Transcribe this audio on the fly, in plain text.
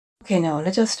Okay, now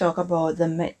let us talk about the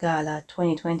Met Gala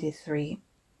 2023.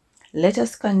 Let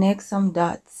us connect some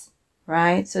dots,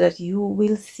 right? So that you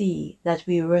will see that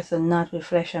we wrestle not with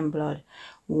flesh and blood,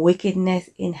 wickedness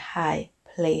in high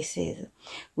places.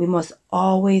 We must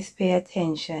always pay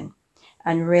attention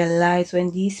and realize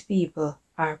when these people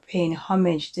are paying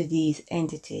homage to these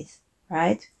entities,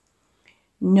 right?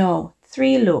 No,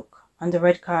 3 look on the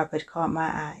red carpet caught my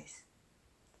eyes.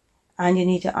 And you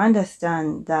need to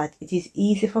understand that it is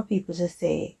easy for people to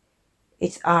say,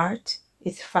 it's art,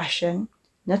 it's fashion,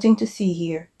 nothing to see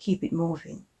here, keep it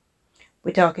moving.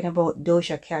 We're talking about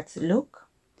Doja Cat's look,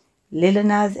 Lil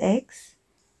Nas X,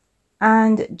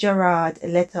 and Jared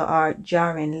Leto or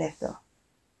Jaren Leto.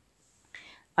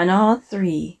 And all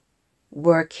 3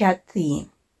 were cat themed.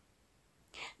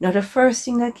 Now the first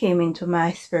thing that came into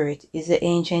my spirit is the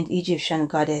ancient Egyptian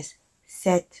goddess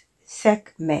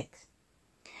Sekhmet.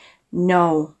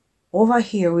 Now, over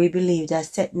here we believe that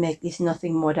Sekhmet is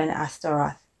nothing more than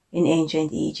Astaroth in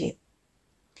ancient Egypt.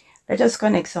 Let us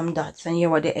connect some dots and hear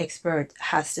what the expert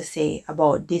has to say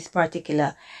about this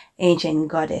particular ancient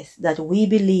goddess that we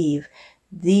believe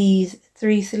these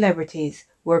 3 celebrities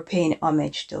were paying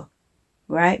homage to,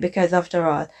 right? Because after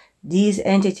all, these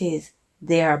entities,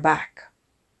 they are back,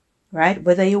 right?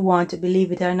 Whether you want to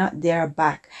believe it or not, they are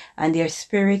back, and their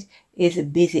spirit is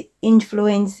busy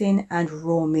influencing and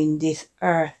roaming this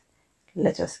earth.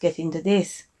 Let us get into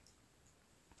this.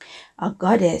 A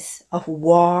goddess of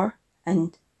war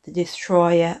and the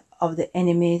destroyer of the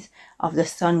enemies of the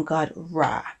sun god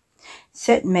Ra.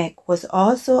 Sekhmet was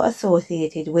also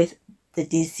associated with the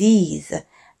disease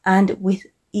and with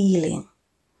healing.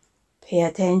 Pay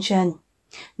attention.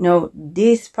 Now,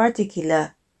 this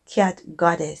particular cat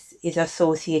goddess is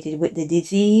associated with the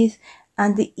disease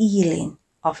and the healing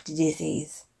of the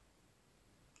disease,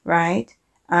 right?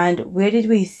 And where did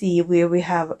we see where we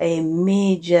have a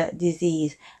major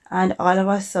disease and all of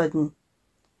a sudden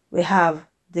we have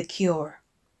the cure?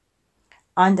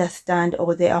 Understand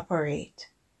how they operate.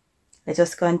 Let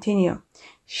us continue.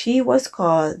 She was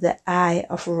called the Eye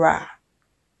of Ra.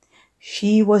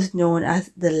 She was known as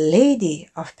the Lady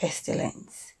of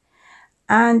Pestilence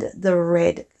and the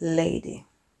Red Lady.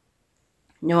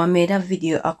 Now, I made a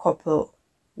video a couple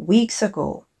weeks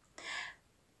ago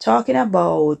talking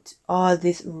about all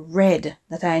this red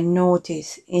that I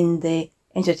noticed in the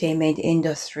entertainment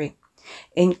industry,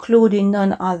 including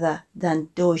none other than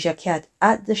Doja Cat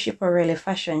at the Shipperelli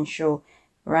fashion show,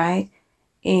 right?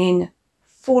 In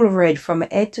full red from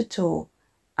head to toe,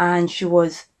 and she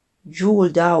was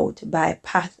jeweled out by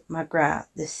Pat McGrath,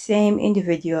 the same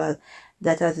individual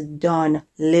that has done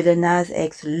Lil Nas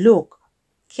X look,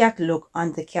 cat look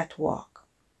on the catwalk,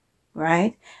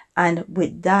 right? And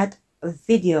with that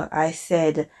video, I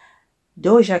said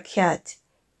Doja Cat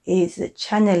is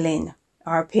channeling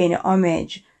or paying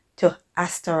homage to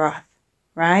Astaroth,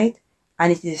 right?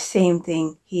 And it is the same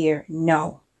thing here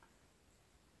now.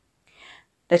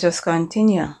 Let us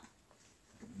continue.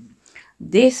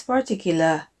 This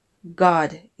particular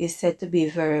god is said to be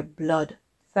very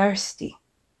bloodthirsty,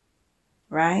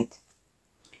 right?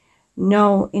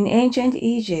 Now, in ancient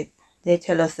Egypt, they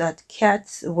tell us that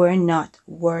cats were not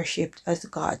worshipped as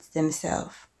gods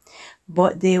themselves,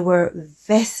 but they were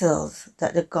vessels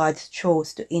that the gods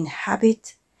chose to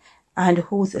inhabit and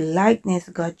whose likeness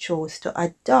God chose to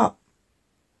adopt.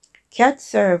 Cats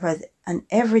serve as an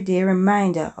everyday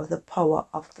reminder of the power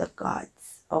of the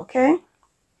gods, okay?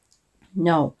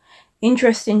 Now,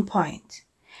 interesting point.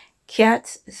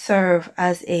 Cats serve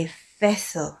as a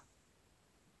vessel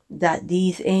that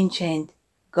these ancient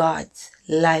gods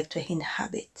like to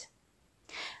inhabit.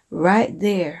 Right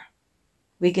there,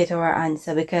 we get our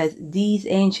answer, because these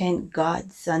ancient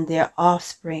gods and their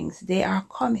offsprings, they are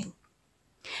coming.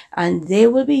 And they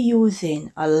will be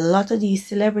using a lot of these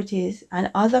celebrities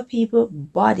and other people's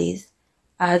bodies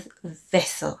as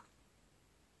vessel,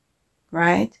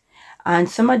 right? And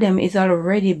some of them is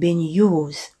already been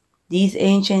used. These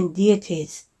ancient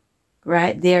deities,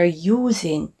 right? They are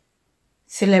using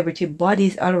celebrity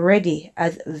bodies already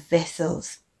as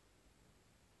vessels.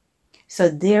 So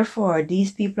therefore,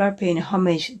 these people are paying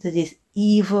homage to this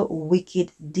evil,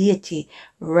 wicked deity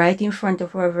right in front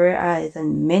of our very eyes,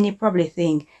 and many probably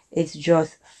think it's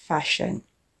just fashion.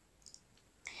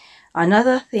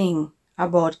 Another thing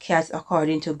about cats,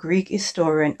 according to Greek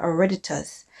historian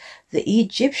Herodotus, the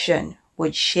Egyptian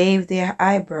would shave their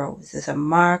eyebrows as a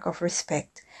mark of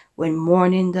respect when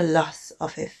mourning the loss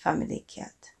of a family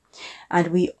cat. And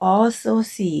we also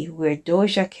see where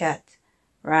Doja Cat,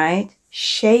 right,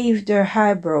 shaved their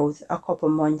eyebrows a couple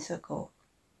months ago.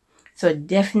 So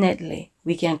definitely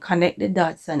we can connect the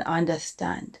dots and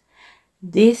understand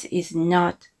this is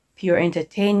not pure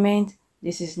entertainment.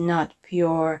 This is not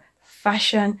pure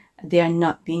fashion. They are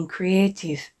not being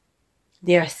creative.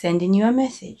 They are sending you a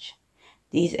message.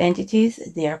 These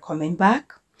entities, they are coming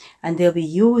back, and they'll be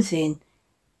using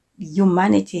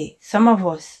humanity, some of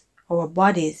us, our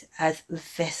bodies, as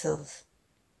vessels,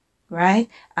 right?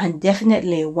 And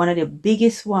definitely one of the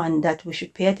biggest one that we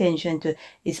should pay attention to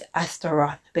is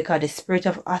Astaroth, because the spirit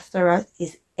of Astaroth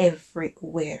is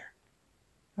everywhere,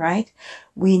 right?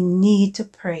 We need to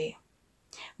pray.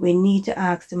 We need to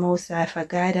ask the Most High for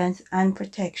guidance and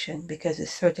protection, because we're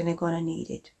certainly going to need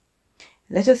it.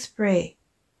 Let us pray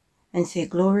and say,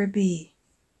 glory be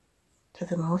to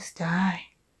the Most High.